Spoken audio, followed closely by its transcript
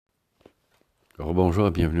Rebonjour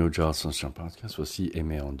et bienvenue au Jazz Sunshine Podcast, aussi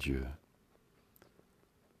aimé en Dieu.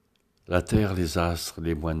 La terre, les astres,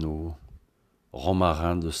 les moineaux,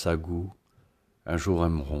 romarins de Sagou, un jour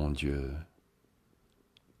aimeront Dieu.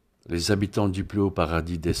 Les habitants du plus haut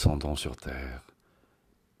paradis descendront sur terre,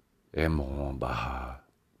 aimeront en bas.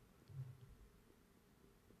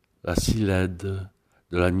 La Silède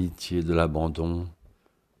de l'amitié, de l'abandon,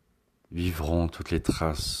 vivront toutes les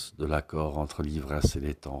traces de l'accord entre l'ivresse et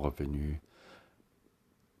les temps revenus,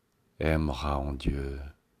 aimera en Dieu.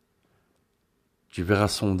 Tu verras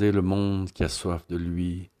sonder le monde qui a soif de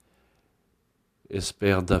lui,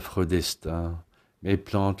 espère d'affreux destins, mais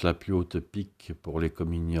plante la plus haute pique pour les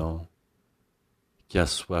communiants, qui a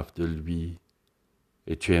soif de lui,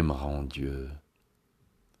 et tu aimeras en Dieu.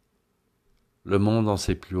 Le monde en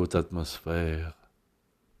ses plus hautes atmosphères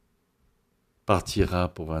partira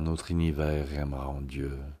pour un autre univers et aimera en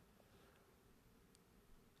Dieu.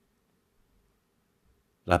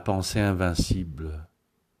 La pensée invincible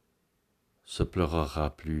se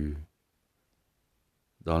pleurera plus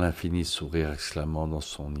dans l'infini sourire exclamant dans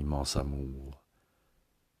son immense amour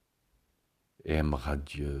et aimera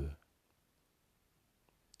Dieu.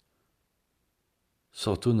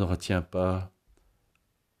 Surtout ne retiens pas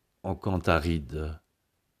en cant aride,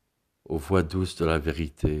 aux voix douces de la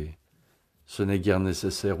vérité, ce n'est guère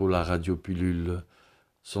nécessaire où la radio pullule,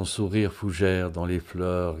 son sourire fougère dans les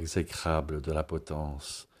fleurs exécrables de la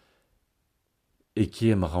potence, et qui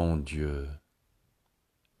aimera en Dieu,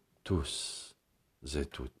 tous et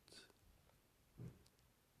toutes.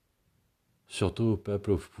 Surtout au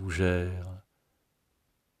peuple aux fougères,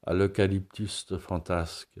 à l'eucalyptus de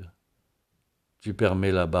fantasque, tu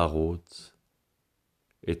permets la barre haute,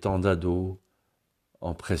 et tant d'ados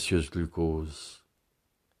en précieuse glucose,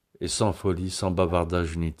 et sans folie, sans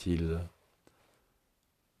bavardage inutile.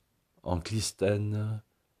 En clystène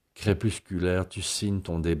crépusculaire, tu signes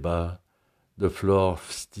ton débat de flore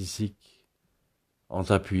phtisique, en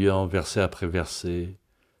t'appuyant verset après verset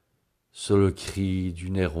sur le cri du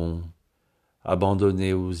néron,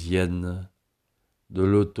 abandonné aux hyènes, de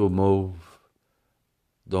l'automauve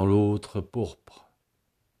dans l'autre pourpre,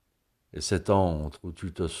 et cet antre où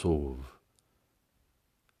tu te sauves.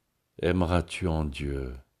 Aimeras-tu en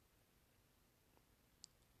Dieu?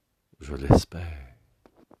 Je l'espère.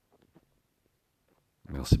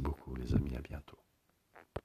 Merci beaucoup les amis, à bientôt.